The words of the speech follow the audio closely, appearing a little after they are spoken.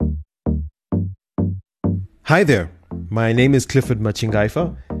Hi there, my name is Clifford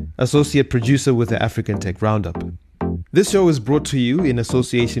Machingaifa, Associate Producer with the African Tech Roundup. This show is brought to you in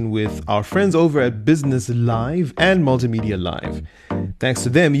association with our friends over at Business Live and Multimedia Live. Thanks to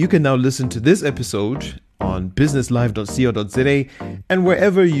them, you can now listen to this episode on businesslive.co.za and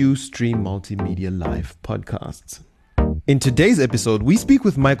wherever you stream Multimedia Live podcasts. In today's episode, we speak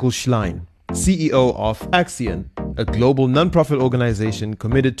with Michael Schlein, CEO of Accion, a global nonprofit organization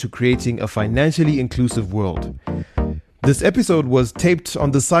committed to creating a financially inclusive world. This episode was taped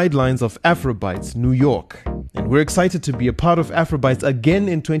on the sidelines of Afrobytes, New York, and we're excited to be a part of Afrobytes again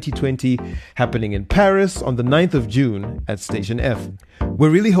in 2020, happening in Paris on the 9th of June at Station F. We're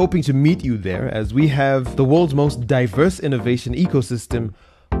really hoping to meet you there as we have the world's most diverse innovation ecosystem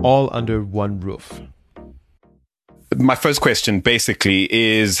all under one roof. My first question basically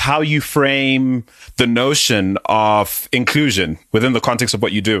is how you frame the notion of inclusion within the context of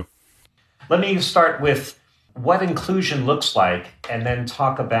what you do. Let me start with what inclusion looks like and then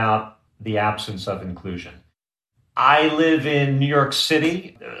talk about the absence of inclusion. I live in New York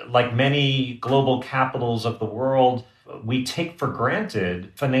City. Like many global capitals of the world, we take for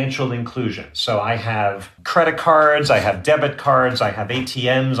granted financial inclusion. So I have credit cards, I have debit cards, I have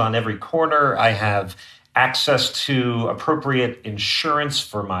ATMs on every corner, I have access to appropriate insurance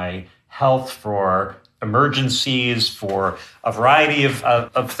for my health, for emergencies, for a variety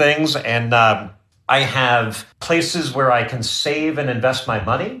of things. And I have places where I can save and invest my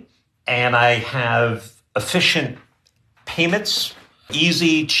money. And I have efficient payments,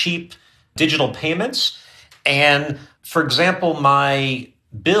 easy, cheap digital payments. And for example, my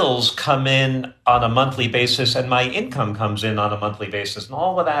bills come in on a monthly basis and my income comes in on a monthly basis. And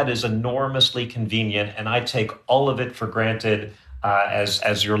all of that is enormously convenient. And I take all of it for granted,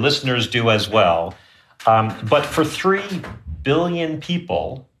 as your listeners do as well. But for 3 billion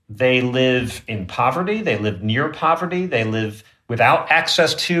people, they live in poverty, they live near poverty, they live without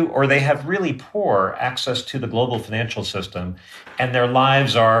access to, or they have really poor access to the global financial system. And their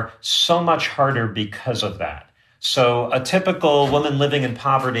lives are so much harder because of that. So a typical woman living in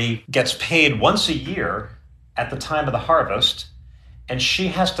poverty gets paid once a year at the time of the harvest, and she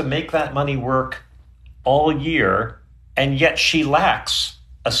has to make that money work all year, and yet she lacks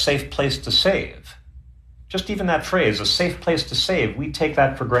a safe place to save. Just even that phrase, a safe place to save, we take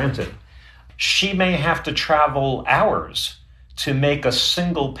that for granted. She may have to travel hours to make a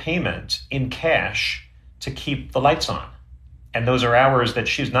single payment in cash to keep the lights on. And those are hours that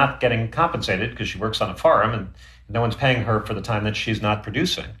she's not getting compensated because she works on a farm and no one's paying her for the time that she's not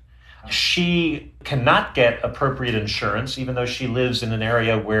producing. She cannot get appropriate insurance, even though she lives in an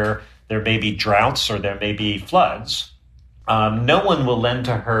area where there may be droughts or there may be floods. No one will lend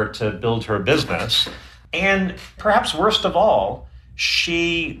to her to build her business. And perhaps worst of all,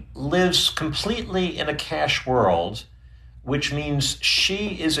 she lives completely in a cash world, which means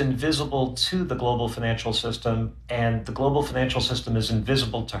she is invisible to the global financial system, and the global financial system is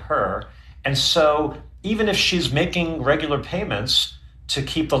invisible to her. And so even if she's making regular payments to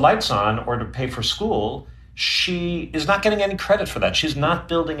keep the lights on or to pay for school, she is not getting any credit for that. She's not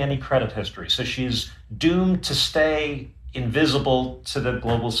building any credit history. So she's doomed to stay invisible to the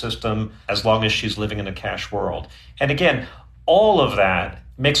global system as long as she's living in a cash world. And again, all of that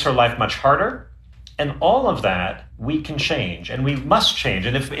makes her life much harder. And all of that we can change, and we must change.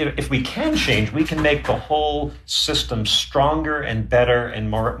 And if we can change, we can make the whole system stronger and better and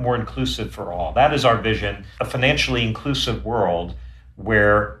more inclusive for all. That is our vision, a financially inclusive world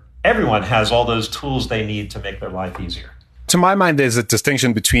where everyone has all those tools they need to make their life easier. To my mind, there's a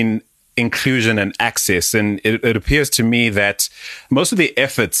distinction between inclusion and access. And it appears to me that most of the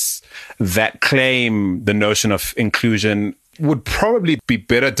efforts that claim the notion of inclusion would probably be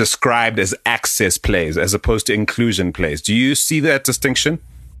better described as access plays as opposed to inclusion plays. Do you see that distinction?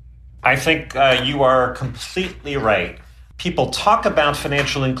 I think you are completely right. People talk about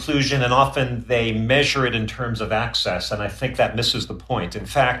financial inclusion and often they measure it in terms of access, and I think that misses the point. In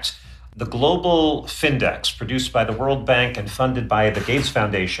fact, the Global Findex, produced by the World Bank and funded by the Gates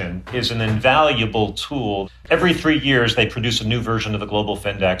Foundation, is an invaluable tool. Every 3 years, they produce a new version of the Global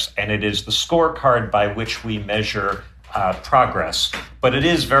Findex, and it is the scorecard by which we measure progress, but it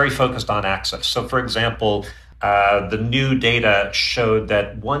is very focused on access. So, for example, the new data showed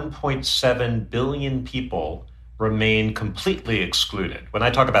that 1.7 billion people remain completely excluded. When I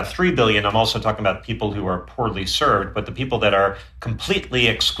talk about 3 billion, I'm also talking about people who are poorly served, but the people that are completely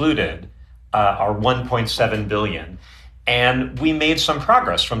excluded are 1.7 billion. And we made some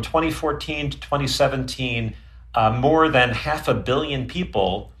progress from 2014 to 2017. More than 500 million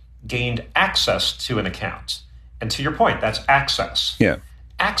people gained access to an account. And to your point, that's access. Yeah.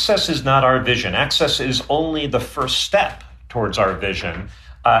 access is not our vision. Access is only the first step towards our vision.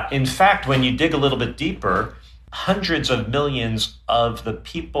 In fact, when you dig a little bit deeper, hundreds of millions of the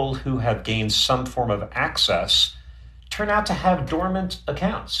people who have gained some form of access turn out to have dormant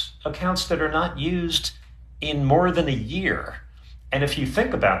accounts that are not used in more than a year. And if you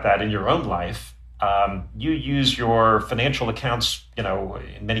think about that in your own life, you use your financial accounts,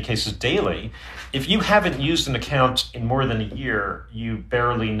 in many cases daily. If you haven't used an account in more than a year, you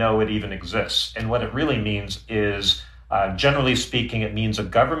barely know it even exists. And what it really means is, generally speaking, it means a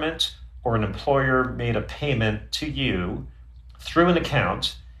government or an employer made a payment to you through an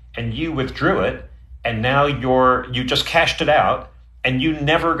account and you withdrew it, and now you just cashed it out and you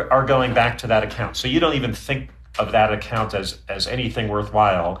never are going back to that account. So you don't even think of that account as anything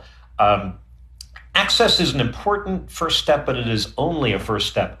worthwhile. Access is an important first step, but it is only a first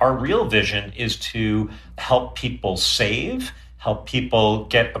step. Our real vision is to help people save, help people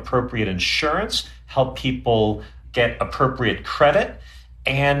get appropriate insurance, help people get appropriate credit,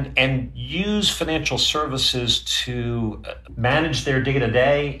 and use financial services to manage their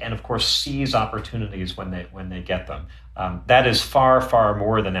day-to-day and, of course, seize opportunities when they get them. That is far, far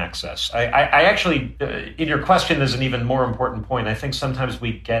more than access. I actually, in your question, there's an even more important point. I think sometimes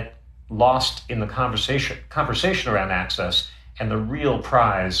we get lost in the conversation around access, and the real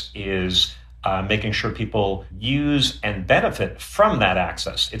prize is making sure people use and benefit from that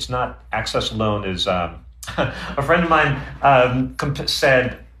access. It's not access alone is... A friend of mine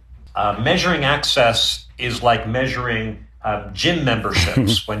said, measuring access is like measuring gym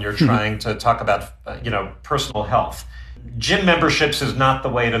memberships when you're trying to talk about, personal health. Gym memberships is not the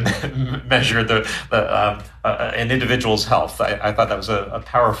way to measure an individual's health. I thought that was a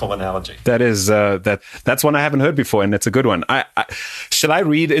powerful analogy. That is that's one I haven't heard before, and it's a good one. Shall I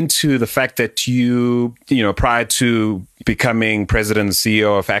read into the fact that you prior to becoming president and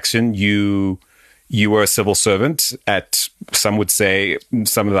CEO of Accion, you were a civil servant at, some would say,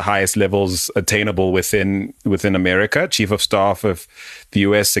 some of the highest levels attainable within America, chief of staff of the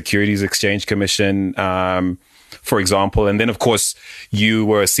U.S. Securities Exchange Commission, for example. And then, of course, you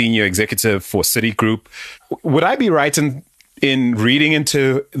were a senior executive for Citigroup. Would I be right in reading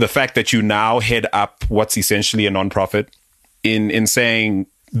into the fact that you now head up what's essentially a nonprofit, in saying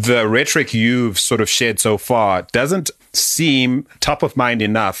the rhetoric you've sort of shared so far doesn't seem top of mind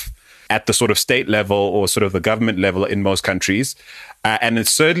enough at the sort of state level or sort of the government level in most countries. And it's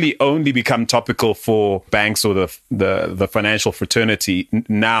certainly only become topical for banks or the financial fraternity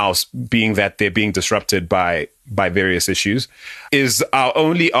now, being that they're being disrupted by various issues. Is our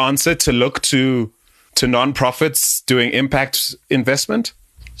only answer to look to nonprofits doing impact investment?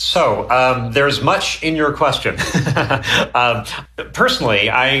 So there's much in your question. Personally,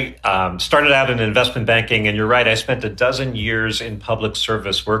 I started out in investment banking, and you're right, I spent a dozen years in public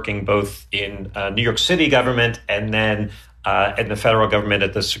service working both in New York City government and then in the federal government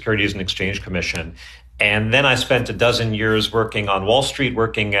at the Securities and Exchange Commission. And then I spent a dozen years working on Wall Street,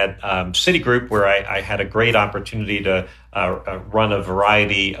 working at Citigroup, where I had a great opportunity to run a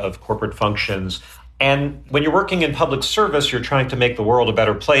variety of corporate functions. And when you're working in public service, you're trying to make the world a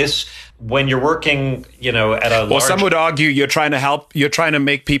better place. When you're working, at a Well, some would argue you're trying to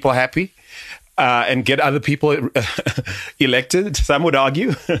make people happy and get other people elected. Some would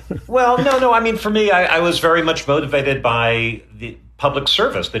argue. Well, no. I mean, for me, I was very much motivated by the public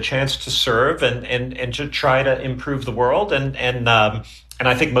service, the chance to serve and to try to improve the world. And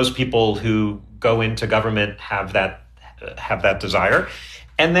I think most people who go into government have that desire.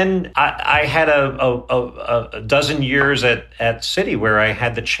 And then I had a dozen years at Citi where I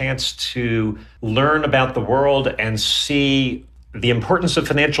had the chance to learn about the world and see the importance of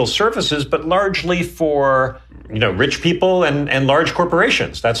financial services, but largely for rich people and large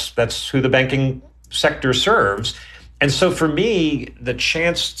corporations. That's who the banking sector serves. And so for me, the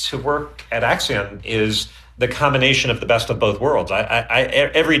chance to work at Accion is the combination of the best of both worlds.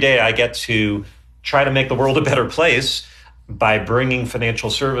 Every day I get to try to make the world a better place by bringing financial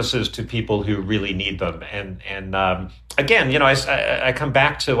services to people who really need them. And again, I come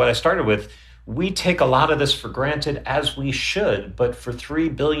back to what I started with. We take a lot of this for granted, as we should, but for 3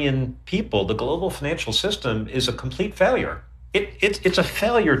 billion people, the global financial system is a complete failure. It's a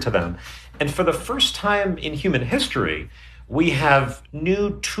failure to them. And for the first time in human history, we have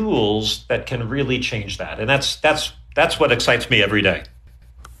new tools that can really change that. And that's what excites me every day.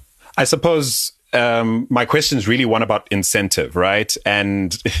 I suppose my question is really one about incentive, right?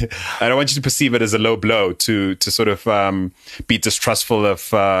 And I don't want you to perceive it as a low blow to sort of be distrustful of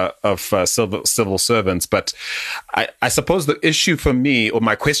civil servants. But I suppose the issue for me, or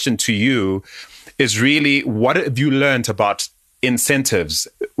my question to you, is really, what have you learned about incentives,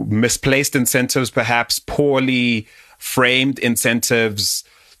 misplaced incentives, perhaps poorly framed incentives,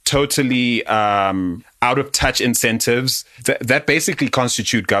 totally out of touch incentives that basically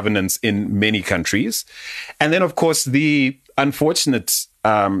constitute governance in many countries. And then, of course, the unfortunate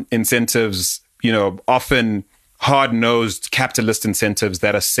incentives, often hard-nosed capitalist incentives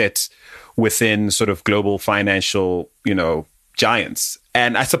that are set within sort of global financial, giants.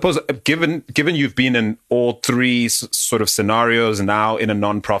 And I suppose, given you've been in all three sort of scenarios, now in a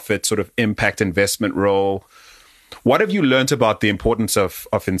nonprofit sort of impact investment role, what have you learned about the importance of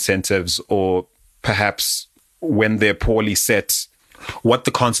incentives, or perhaps when they're poorly set, what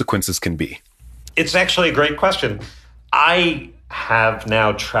the consequences can be? It's actually a great question. I have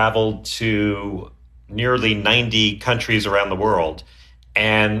now traveled to nearly 90 countries around the world,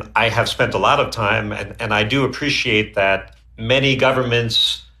 and I have spent a lot of time, and I do appreciate that many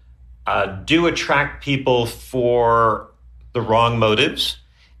governments do attract people for the wrong motives.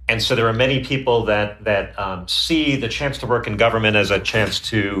 And so there are many people that see the chance to work in government as a chance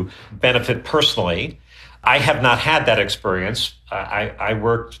to benefit personally. I have not had that experience. I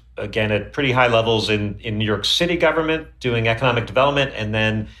worked, again, at pretty high levels in New York City government doing economic development, and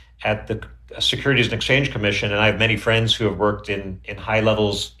then at the Securities and Exchange Commission. And I have many friends who have worked in high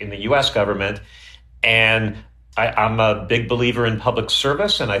levels in the U.S. government. And I'm a big believer in public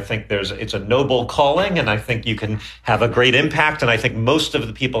service, and I think it's a noble calling, and I think you can have a great impact. And I think most of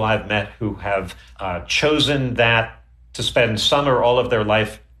the people I've met who have chosen that to spend some or all of their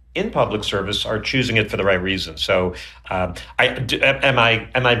life in public service are choosing it for the right reason. So, am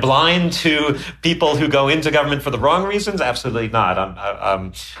I blind to people who go into government for the wrong reasons? Absolutely not.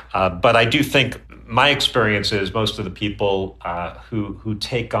 But I do think my experience is most of the people who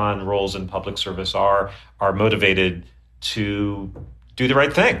take on roles in public service are motivated to do the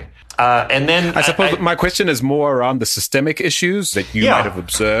right thing. And then I suppose my question is more around the systemic issues that you might have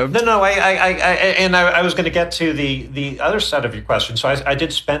observed. No. I was going to get to the other side of your question. So I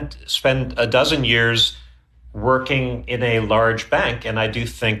did spend a dozen years working in a large bank, and I do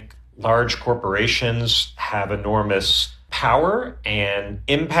think large corporations have enormous power and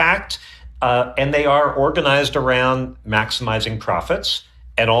impact, and they are organized around maximizing profits,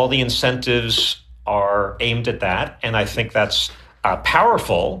 and all the incentives are aimed at that. And I think that's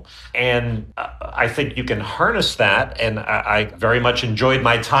powerful, and I think you can harness that. And I very much enjoyed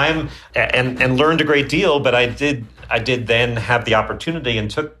my time and learned a great deal. But I did then have the opportunity and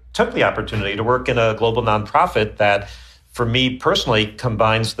took the opportunity to work in a global nonprofit that, for me personally,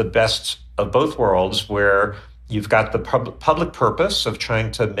 combines the best of both worlds, where you've got the public purpose of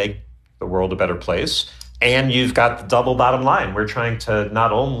trying to make the world a better place, and you've got the double bottom line. We're trying to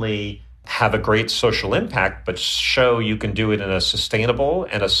not only have a great social impact, but show you can do it in a sustainable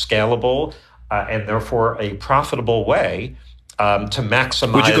and a scalable and therefore a profitable way to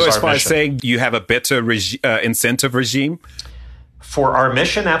maximize. Would you go as our far as mission. saying you have a better incentive regime? For our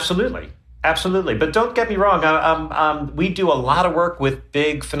mission? Absolutely. But don't get me wrong. We do a lot of work with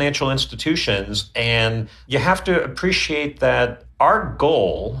big financial institutions, and you have to appreciate that our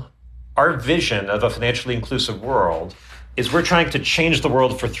goal, our vision of a financially inclusive world, is we're trying to change the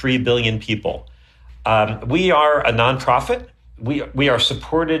world for 3 billion people. We are a nonprofit. We are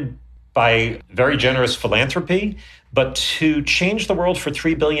supported by very generous philanthropy, but to change the world for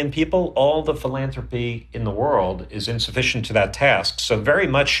 3 billion people, all the philanthropy in the world is insufficient to that task. So very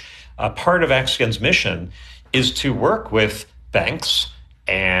much part of Accion's mission is to work with banks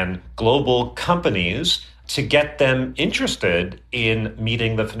and global companies to get them interested in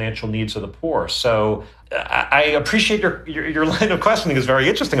meeting the financial needs of the poor. So I appreciate your line of questioning is very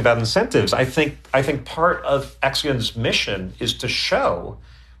interesting about incentives. I think part of Accion's mission is to show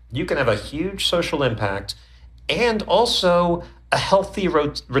you can have a huge social impact and also a healthy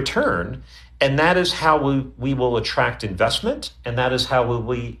return, and that is how we will attract investment, and that is how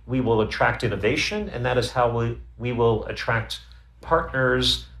we will attract innovation, and that is how we will attract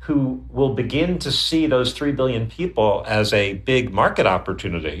partners who will begin to see those 3 billion people as a big market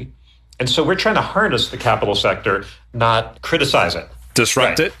opportunity. And so we're trying to harness the capital sector, not criticize it.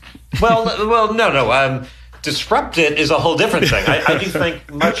 Disrupt it? Well, no. Disrupt it is a whole different thing. I do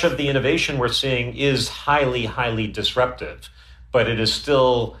think much of the innovation we're seeing is highly, highly disruptive, but it is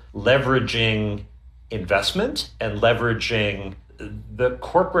still leveraging investment and leveraging the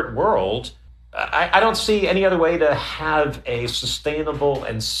corporate world. I don't see any other way to have a sustainable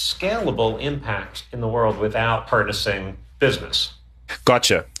and scalable impact in the world without harnessing business.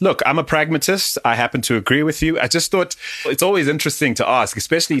 Gotcha. Look, I'm a pragmatist. I happen to agree with you. I just thought it's always interesting to ask,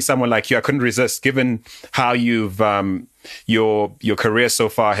 especially someone like you. I couldn't resist, given how you've your career so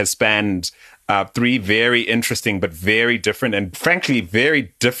far has spanned three very interesting, but very different and frankly,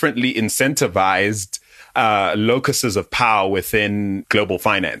 very differently incentivized locuses of power within global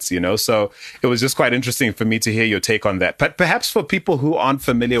finance, So it was just quite interesting for me to hear your take on that. But perhaps for people who aren't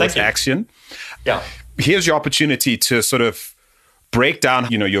familiar with Accion, here's your opportunity to sort of break down,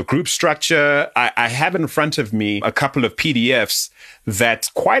 your group structure. I have in front of me a couple of PDFs that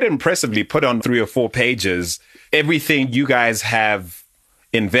quite impressively put on 3 or 4 pages everything you guys have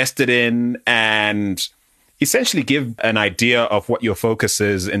invested in and essentially give an idea of what your focus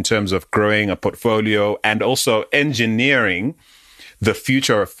is in terms of growing a portfolio and also engineering the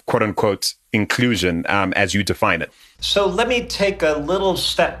future of quote unquote inclusion as you define it. So let me take a little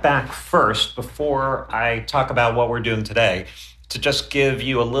step back first before I talk about what we're doing today to just give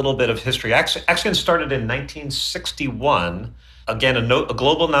you a little bit of history. Accion started in 1961, again, a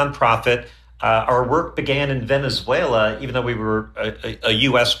global nonprofit. Our work began in Venezuela, even though we were a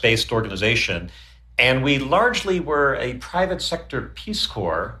US-based organization. And we largely were a private sector Peace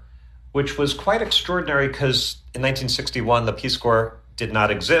Corps, which was quite extraordinary because in 1961, the Peace Corps did not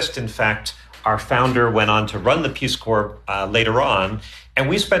exist. In fact, our founder went on to run the Peace Corps later on. And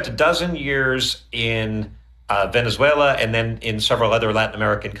we spent a dozen years in Venezuela and then in several other Latin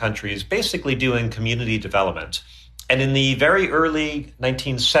American countries, basically doing community development. And in the very early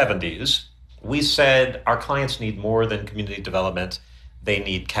 1970s, we said our clients need more than community development. They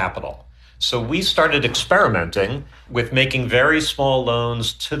need capital. So we started experimenting with making very small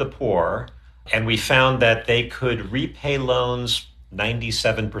loans to the poor, and we found that they could repay loans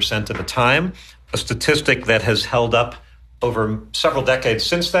 97% of the time, a statistic that has held up over several decades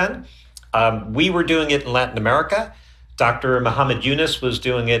since then. We were doing it in Latin America. Dr. Muhammad Yunus was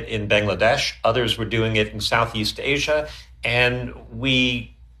doing it in Bangladesh. Others were doing it in Southeast Asia. And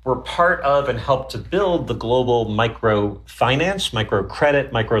we were part of and helped to build the global microfinance,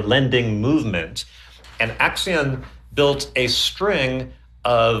 microcredit, microlending movement. And Accion built a string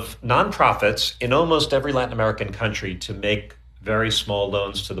of nonprofits in almost every Latin American country to make very small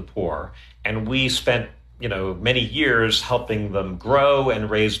loans to the poor. And we spent, many years helping them grow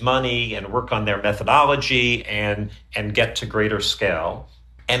and raise money and work on their methodology and get to greater scale.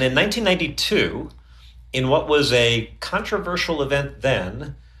 And in 1992, in what was a controversial event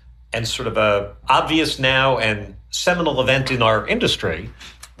then, and sort of a obvious now and seminal event in our industry,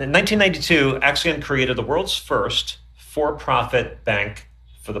 in 1992, Accion created the world's first for-profit bank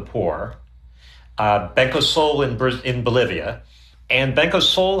for the poor, Banco Sol in Bolivia. And Banco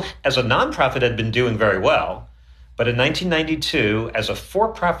Sol, as a nonprofit, had been doing very well. But in 1992, as a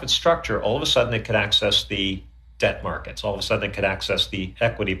for-profit structure, all of a sudden it could access the debt markets. All of a sudden it could access the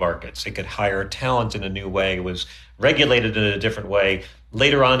equity markets. It could hire talent in a new way. It was regulated in a different way.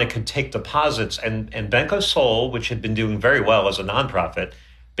 Later on, it could take deposits. And Banco Sol, which had been doing very well as a nonprofit,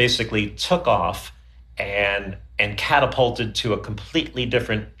 basically took off and catapulted to a completely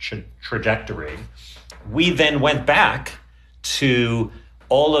different trajectory. We then went back to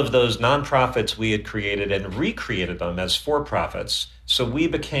all of those nonprofits we had created and recreated them as for-profits. So we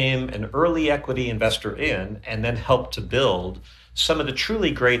became an early equity investor in and then helped to build some of the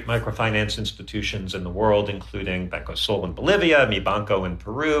truly great microfinance institutions in the world, including Banco Sol in Bolivia, Mi Banco in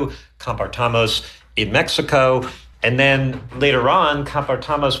Peru, Compartamos in Mexico. And then later on,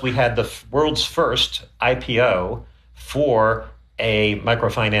 Compartamos, we had the world's first IPO for a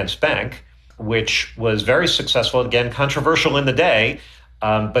microfinance bank, which was very successful, again, controversial in the day,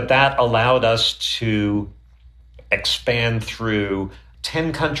 but that allowed us to expand through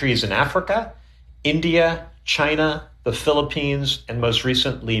 10 countries in Africa, India, China, the Philippines, and most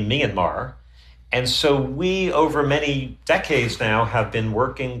recently, Myanmar. And so we, over many decades now, have been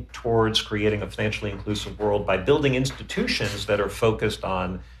working towards creating a financially inclusive world by building institutions that are focused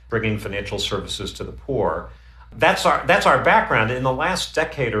on bringing financial services to the poor. That's our background. In the last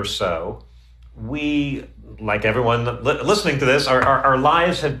decade or so, we, like everyone listening to this, our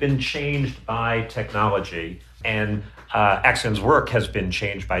lives have been changed by technology, and Accion's work has been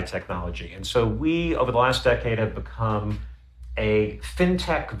changed by technology. And so we, over the last decade, have become a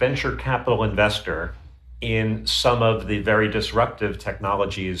fintech venture capital investor in some of the very disruptive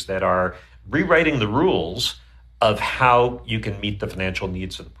technologies that are rewriting the rules of how you can meet the financial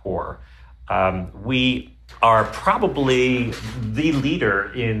needs of the poor. We are probably the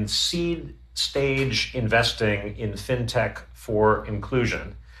leader in seed stage investing in fintech for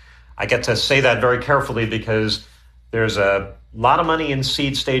inclusion. I get to say that very carefully because there's a lot of money in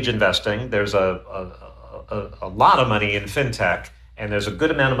seed stage investing. There's a lot of money in fintech, and there's a good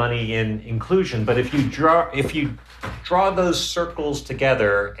amount of money in inclusion. But if you draw those circles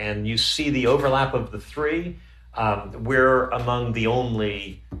together and you see the overlap of the three, We're among the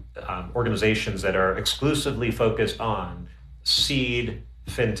only organizations that are exclusively focused on seed,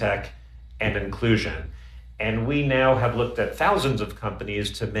 fintech, and inclusion. And we now have looked at thousands of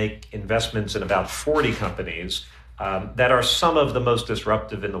companies to make investments in about 40 companies that are some of the most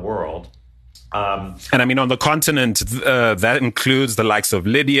disruptive in the world. And I mean, on the continent, that includes the likes of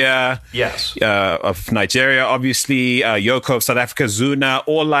Lydia, yes, of Nigeria, obviously, Yoko of South Africa, Zuna,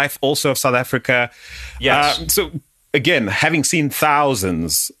 All Life, also of South Africa. Yes. So again, having seen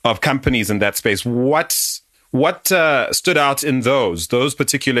thousands of companies in that space, what stood out in those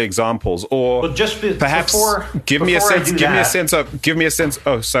particular examples, or well, just perhaps give me a sense.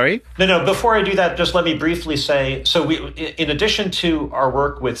 Oh, sorry. No. Before I do that, just let me briefly say. So, in addition to our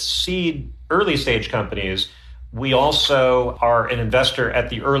work with seed early stage companies, we also are an investor at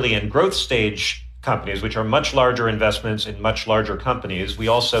the early and growth stage companies, which are much larger investments in much larger companies. We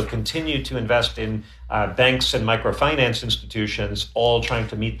also continue to invest in banks and microfinance institutions, all trying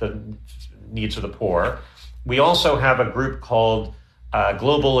to meet the needs of the poor. We also have a group called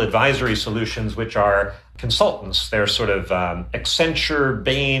Global Advisory Solutions, which are consultants. They're sort of Accenture,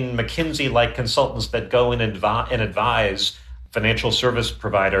 Bain, McKinsey-like consultants that go in and advise financial service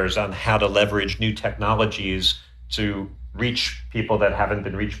providers on how to leverage new technologies to reach people that haven't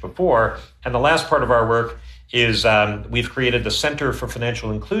been reached before. And the last part of our work is we've created the Center for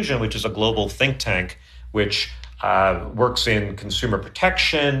Financial Inclusion, which is a global think tank, which works in consumer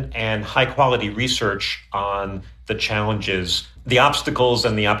protection and high-quality research on the challenges, the obstacles,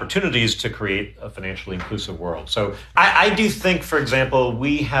 and the opportunities to create a financially inclusive world. So I do think, for example,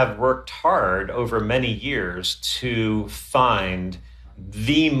 we have worked hard over many years to find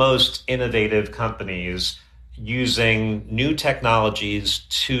the most innovative companies using new technologies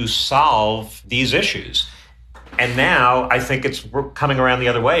to solve these issues. And now I think it's coming around the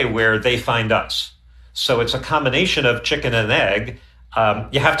other way where they find us. So it's a combination of chicken and egg.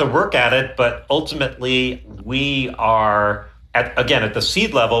 You have to work at it, but ultimately we are, at the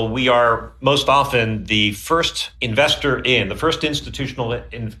seed level, we are most often the first the first institutional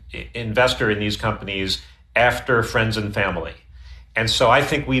investor in these companies after friends and family. And so I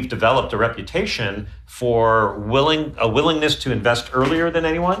think we've developed a reputation for a willingness to invest earlier than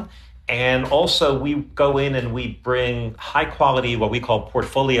anyone. And also we go in and we bring high quality, what we call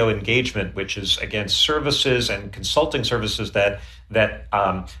portfolio engagement, which is, again, services and consulting services that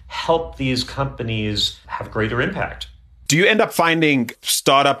help these companies have greater impact. Do you end up finding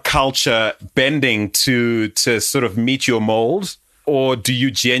startup culture bending to sort of meet your mold? Or do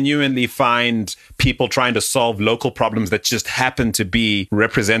you genuinely find people trying to solve local problems that just happen to be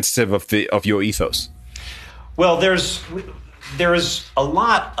representative of your ethos? Well, there's a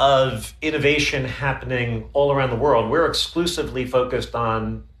lot of innovation happening all around the world. We're exclusively focused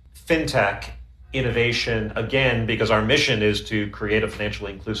on fintech innovation, again, because our mission is to create a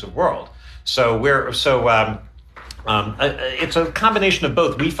financially inclusive world. So it's a combination of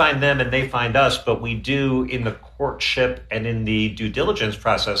both. We find them and they find us, but we do, in the courtship and in the due diligence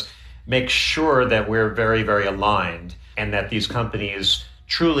process, make sure that we're very, very aligned and that these companies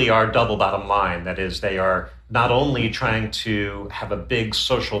truly are double bottom line. That is, they are not only trying to have a big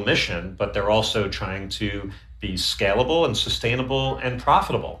social mission, but they're also trying to be scalable and sustainable and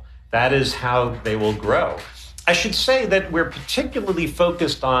profitable. That is how they will grow. I should say that we're particularly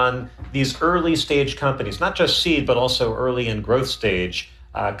focused on these early stage companies, not just seed, but also early and growth stage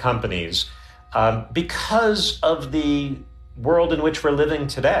companies, because of the world in which we're living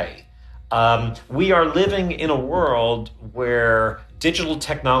today. We are living in a world where digital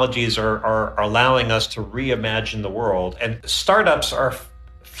technologies are allowing us to reimagine the world, and startups are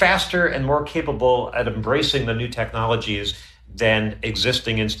faster and more capable at embracing the new technologies than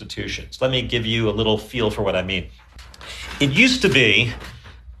existing institutions. Let me give you a little feel for what I mean. It used to be,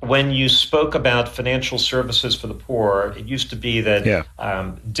 when you spoke about financial services for the poor, it used to be that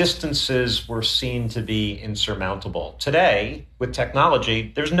distances were seen to be insurmountable. Today, with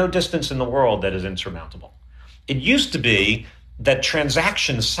technology, there's no distance in the world that is insurmountable. It used to be that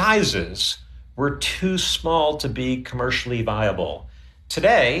transaction sizes were too small to be commercially viable.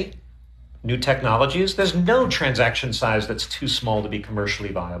 Today, new technologies, there's no transaction size that's too small to be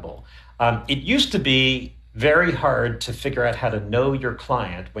commercially viable. It used to be very hard to figure out how to know your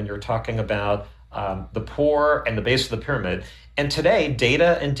client when you're talking about the poor and the base of the pyramid. And today,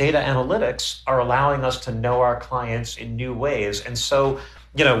 data and data analytics are allowing us to know our clients in new ways. And so,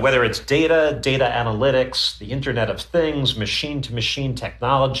 whether it's data analytics, the Internet of Things, machine-to-machine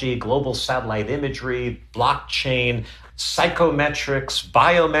technology, global satellite imagery, blockchain, psychometrics,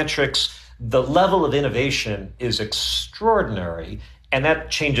 biometrics, the level of innovation is extraordinary, and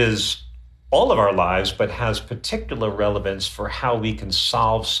that changes all of our lives, but has particular relevance for how we can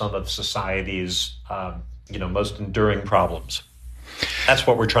solve some of society's most enduring problems. That's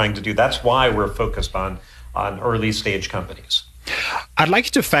what we're trying to do. That's why we're focused on early stage companies. I'd like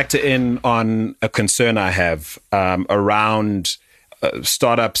you to factor in on a concern I have around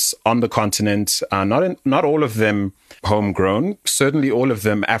startups on the continent. Not all of them homegrown, certainly all of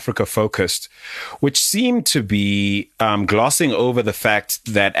them Africa-focused, which seem to be glossing over the fact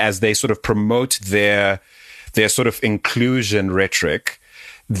that as they sort of promote their sort of inclusion rhetoric,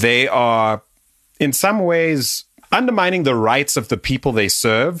 they are in some ways undermining the rights of the people they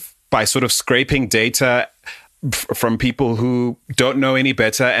serve by sort of scraping data from people who don't know any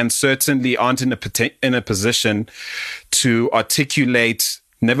better and certainly aren't in a position to articulate,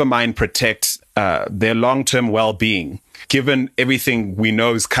 never mind protect, their long-term well-being, given everything we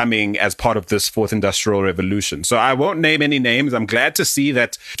know is coming as part of this fourth industrial revolution. So I won't name any names. I'm glad to see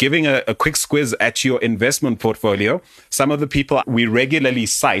that giving a quick squiz at your investment portfolio, some of the people we regularly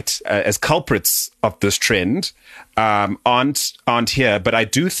cite as culprits of this trend aren't here. But I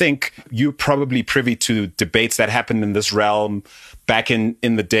do think you're probably privy to debates that happened in this realm back in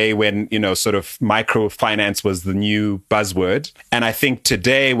the day when, sort of microfinance was the new buzzword. And I think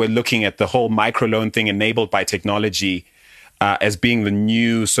today we're looking at the whole microloan thing enabled by technology as being the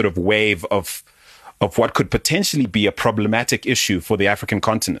new sort of wave of what could potentially be a problematic issue for the African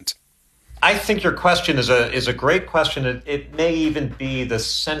continent. I think your question is a great question. It may even be the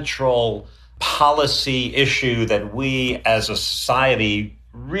central policy issue that we as a society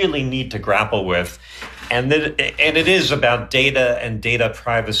really need to grapple with. And it is about data and data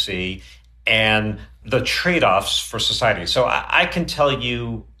privacy and the trade-offs for society. So I can tell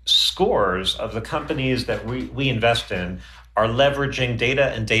you scores of the companies that we invest in are leveraging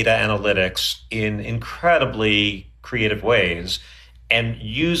data and data analytics in incredibly creative ways and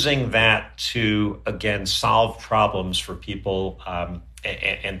using that to, again, solve problems for people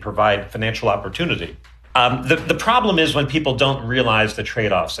and provide financial opportunity. The problem is when people don't realize the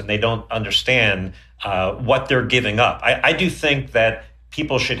trade-offs and they don't understand what they're giving up. I do think that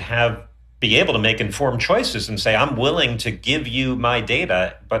people should be able to make informed choices and say, I'm willing to give you my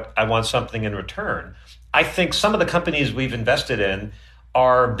data, but I want something in return. I think some of the companies we've invested in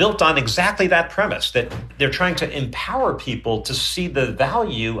are built on exactly that premise, that they're trying to empower people to see the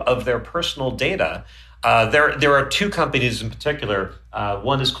value of their personal data. There are two companies in particular.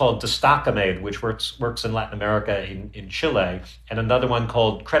 One is called Destacamade, which works in Latin America, in Chile, and another one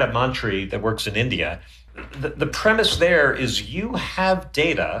called Credit Montre that works in India. The premise there is you have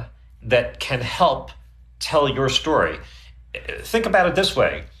data that can help tell your story. Think about it this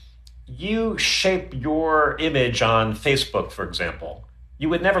way. You shape your image on Facebook, for example. You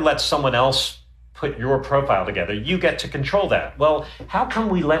would never let someone else put your profile together. You get to control that. Well, how can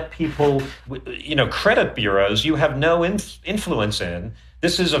we let people, credit bureaus you have no influence in?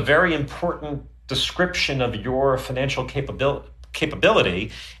 This is a very important description of your financial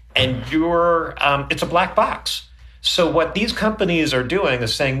capability, and it's a black box. So what these companies are doing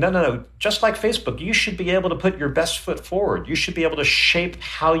is saying, no, just like Facebook, you should be able to put your best foot forward. You should be able to shape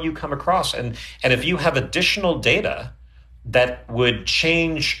how you come across. And if you have additional data that would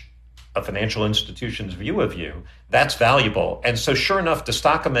change a financial institution's view of you, that's valuable. And so sure enough,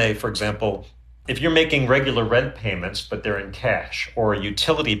 Destacame, for example, if you're making regular rent payments, but they're in cash, or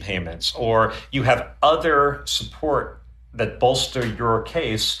utility payments, or you have other support that bolster your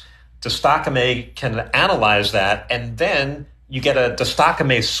case, Destacame can analyze that, and then you get a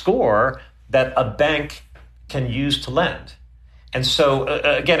Destacame score that a bank can use to lend. And so,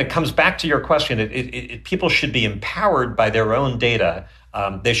 again, it comes back to your question. People should be empowered by their own data.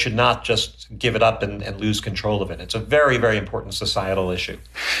 They should not just give it up and lose control of it. It's a very, very important societal issue.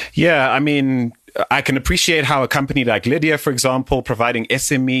 Yeah, I mean, I can appreciate how a company like Lydia, for example, providing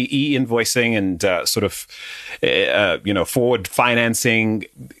SME e-invoicing and forward financing.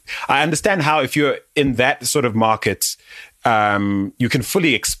 I understand how if you're in that sort of market, you can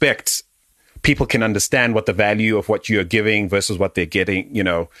fully expect people can understand what the value of what you're giving versus what they're getting.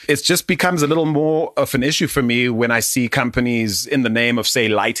 It just becomes a little more of an issue for me when I see companies in the name of, say,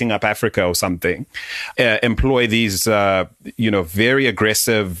 lighting up Africa or something, employ these, very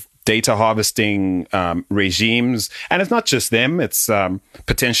aggressive data harvesting regimes. And it's not just them. It's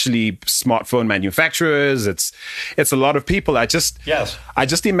potentially smartphone manufacturers. It's a lot of people. I just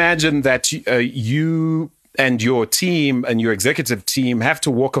imagine that you and your team and your executive team have to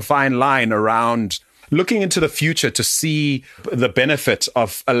walk a fine line around looking into the future to see the benefit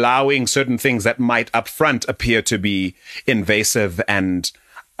of allowing certain things that might upfront appear to be invasive and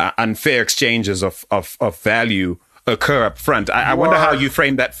unfair exchanges of value occur up front. I wonder how you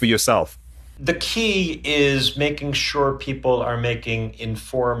frame that for yourself. the key is making sure people are making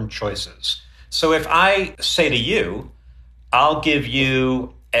informed choices. So if I say to you, I'll give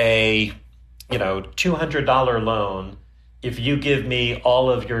you a $200 loan if you give me all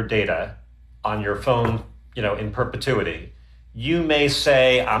of your data on your phone, in perpetuity, you may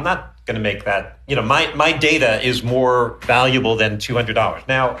say, I'm not going to make that, my data is more valuable than $200.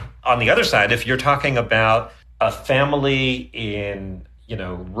 Now, on the other side, if you're talking about a family in,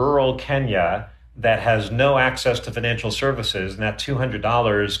 rural Kenya that has no access to financial services, and that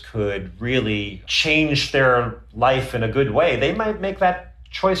 $200 could really change their life in a good way, they might make that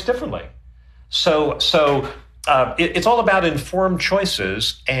choice differently. So it's all about informed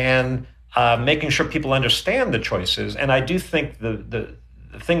choices and making sure people understand the choices. And I do think the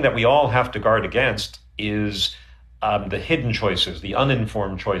thing that we all have to guard against is the hidden choices, the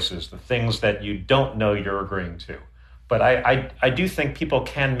uninformed choices, the things that you don't know you're agreeing to. But I do think people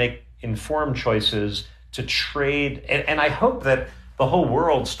can make informed choices to trade. And I hope that the whole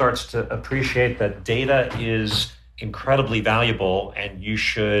world starts to appreciate that data is incredibly valuable, and you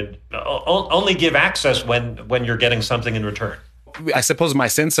should only give access when you're getting something in return. I suppose my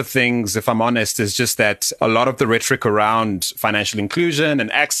sense of things, if I'm honest, is just that a lot of the rhetoric around financial inclusion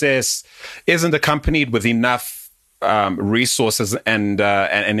and access isn't accompanied with enough resources and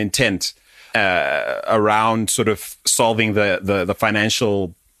intent around sort of solving the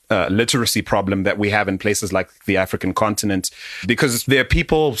financial literacy problem that we have in places like the African continent, because there are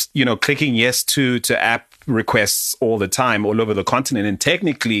people, clicking yes to app requests all the time all over the continent. And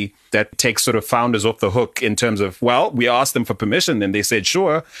technically that takes sort of founders off the hook in terms of, well, we asked them for permission and they said,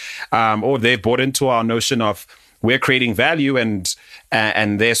 sure. Or they've bought into our notion of we're creating value and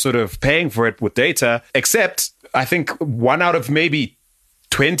they're sort of paying for it with data, except I think 1 out of maybe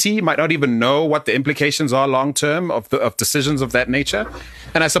 20 might not even know what the implications are long term of decisions of that nature.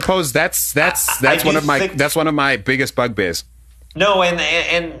 And I suppose that's one of my biggest bugbears. No,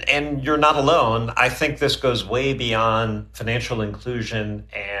 and you're not alone. I think this goes way beyond financial inclusion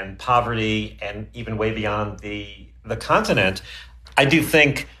and poverty, and even way beyond the continent. I do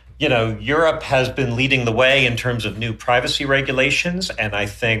think, Europe has been leading the way in terms of new privacy regulations, and I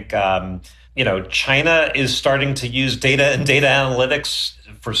think China is starting to use data and data analytics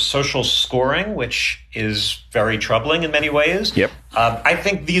for social scoring, which is very troubling in many ways. Yep. I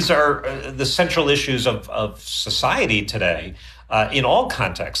think these are the central issues of society today. In all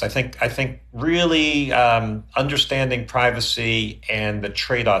contexts, I think really understanding privacy and the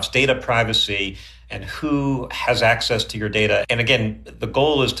trade-offs, data privacy, and who has access to your data. And again, the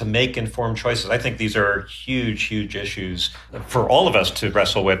goal is to make informed choices. I think these are huge, huge issues for all of us to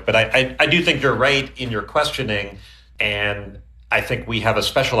wrestle with. But I do think you're right in your questioning, and I think we have a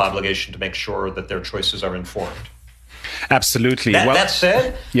special obligation to make sure that their choices are informed. Absolutely. That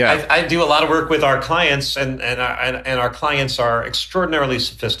said, yeah. I do a lot of work with our clients, and our clients are extraordinarily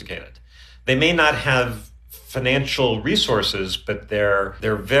sophisticated. They may not have financial resources, but they're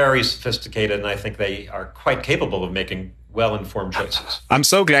very sophisticated, and I think they are quite capable of making well-informed choices. I'm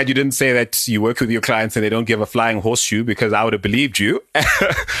so glad you didn't say that you work with your clients and they don't give a flying horseshoe, because I would have believed you.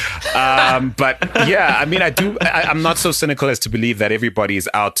 But yeah, I mean, I'm not so cynical as to believe that everybody is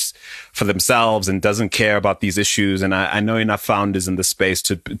out for themselves and doesn't care about these issues. And I know enough founders in the space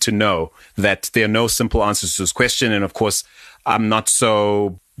to know that there are no simple answers to this question. And of course, I'm not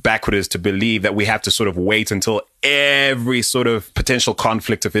so backward as to believe that we have to sort of wait until every sort of potential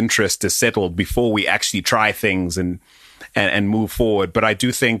conflict of interest is settled before we actually try things and move forward. But I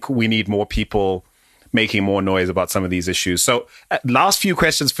do think we need more people making more noise about some of these issues. So last few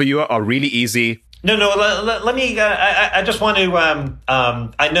questions for you are really easy. No, let me, I just want to,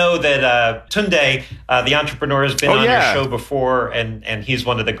 I know that Tunde, the entrepreneur, has been on your show before, and he's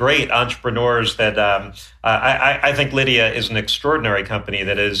one of the great entrepreneurs that I think Lydia is an extraordinary company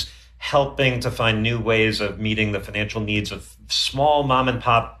that is helping to find new ways of meeting the financial needs of small mom and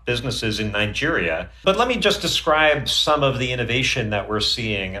pop businesses in Nigeria. But let me just describe some of the innovation that we're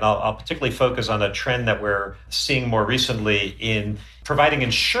seeing. And I'll particularly focus on a trend that we're seeing more recently in providing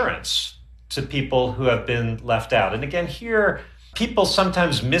insurance to people who have been left out. And again, here, people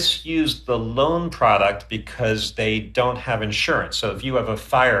sometimes misuse the loan product because they don't have insurance. So if you have a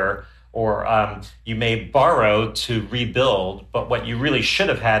fire, or you may borrow to rebuild, but what you really should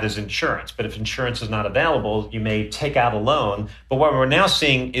have had is insurance. But if insurance is not available, you may take out a loan. But what we're now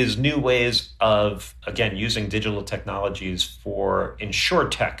seeing is new ways of, again, using digital technologies for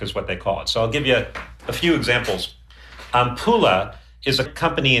insurtech is what they call it. So I'll give you a few examples. Pula is a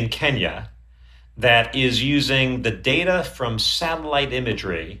company in Kenya that is using the data from satellite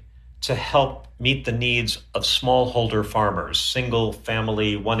imagery to help meet the needs of smallholder farmers, single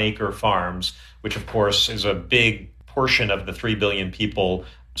family, 1 acre farms, which of course is a big portion of the 3 billion people.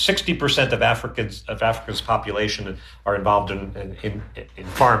 60% of Africa's population are involved in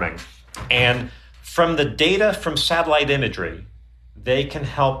farming. And from the data from satellite imagery, they can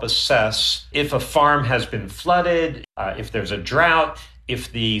help assess if a farm has been flooded, if there's a drought,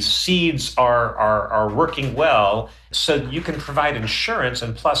 if the seeds are working well. So you can provide insurance,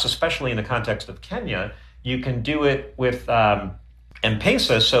 and plus, especially in the context of Kenya, you can do it with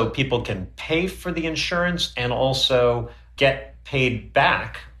M-Pesa, so people can pay for the insurance and also get paid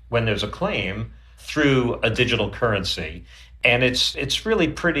back when there's a claim through a digital currency. And it's really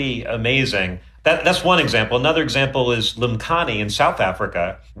pretty amazing. That's one example. Another example is Limkani in South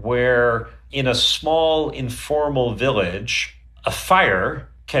Africa, where in a small informal village, a fire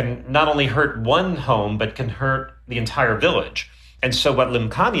can not only hurt one home, but can hurt the entire village. And so what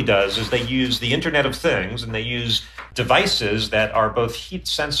Limkani does is they use the Internet of Things, and they use devices that are both heat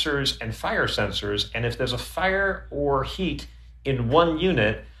sensors and fire sensors. And if there's a fire or heat in one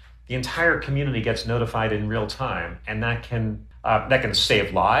unit, the entire community gets notified in real time. And that can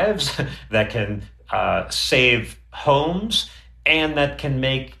save lives, that can save homes, and that can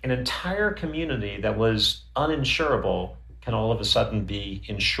make an entire community that was uninsurable can all of a sudden be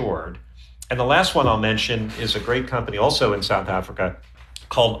insured. And the last one I'll mention is a great company also in South Africa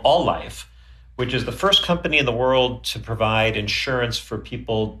called All Life, which is the first company in the world to provide insurance for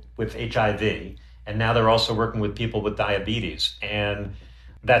people with HIV. And now they're also working with people with diabetes. And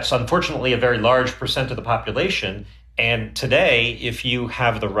that's unfortunately a very large percent of the population. And today, if you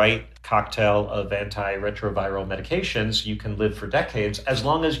have the right cocktail of antiretroviral medications, you can live for decades as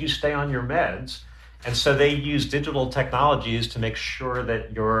long as you stay on your meds. And so they use digital technologies to make sure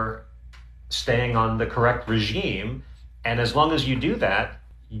that you're staying on the correct regime. And as long as you do that,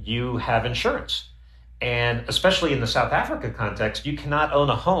 you have insurance. And especially in the South Africa context, you cannot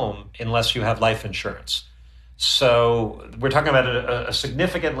own a home unless you have life insurance. So we're talking about a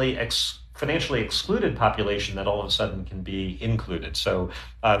significantly financially excluded population that all of a sudden can be included. So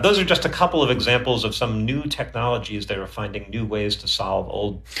those are just a couple of examples of some new technologies that are finding new ways to solve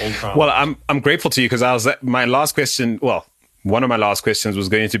old problems. Well, I'm grateful to you because one of my last questions was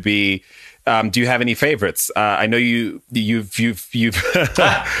going to be, do you have any favorites? I know you've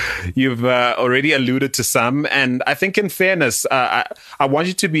you've already alluded to some, and I think in fairness, I want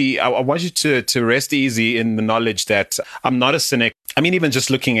you to rest easy in the knowledge that I'm not a cynic. I mean, even just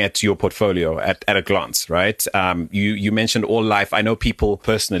looking at your portfolio at a glance, right? You mentioned All Life. I know people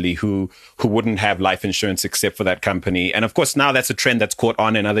personally who wouldn't have life insurance except for that company. And of course, now that's a trend that's caught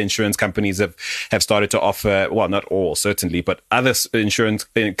on, and other insurance companies have started to offer, well, not all, certainly, but other insurance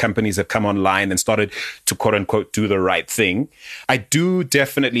companies have come online and started to quote unquote do the right thing. I do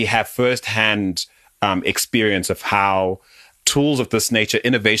definitely have firsthand experience of how tools of this nature,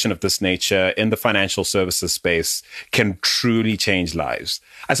 innovation of this nature in the financial services space can truly change lives.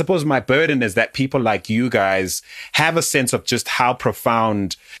 I suppose my burden is that people like you guys have a sense of just how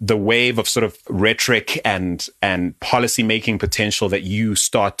profound the wave of sort of rhetoric and policy-making potential that you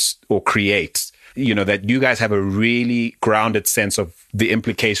start or create, that you guys have a really grounded sense of the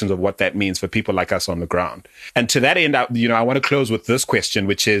implications of what that means for people like us on the ground. And to that end, I want to close with this question,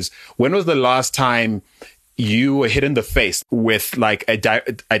 which is, when was the last time you were hit in the face with like a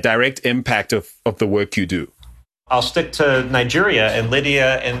direct impact of the work you do? I'll stick to Nigeria and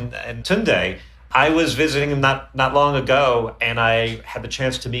Lydia and Tunde. I was visiting him not long ago, and I had the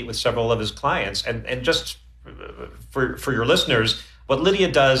chance to meet with several of his clients. And just for your listeners, what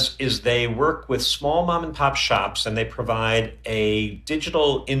Lydia does is they work with small mom and pop shops, and they provide a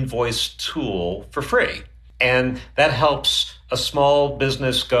digital invoice tool for free. And that helps a small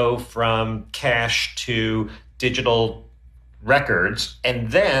business go from cash to digital records.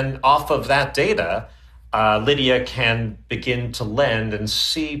 And then off of that data, Lydia can begin to lend and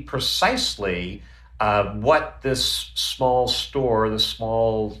see precisely what this small store, the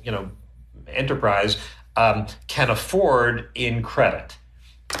small enterprise can afford in credit.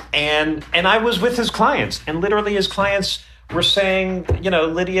 And I was with his clients, and literally his clients were saying,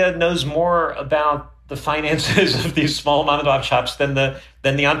 Lydia knows more about the finances of these small mom and pop shops than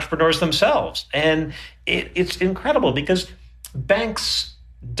the entrepreneurs themselves. And it's incredible because banks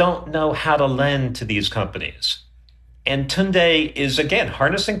don't know how to lend to these companies. And Tunde is, again,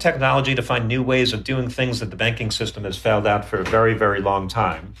 harnessing technology to find new ways of doing things that the banking system has failed out for a very, very long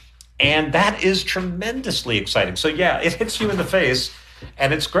time. And that is tremendously exciting. So yeah, it hits you in the face,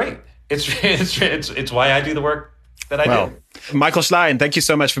 and it's great. It's why I do the work that I do. Michael Schlein, thank you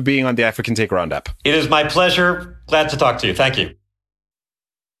so much for being on the African Tech Roundup. It is my pleasure. Glad to talk to you. Thank you.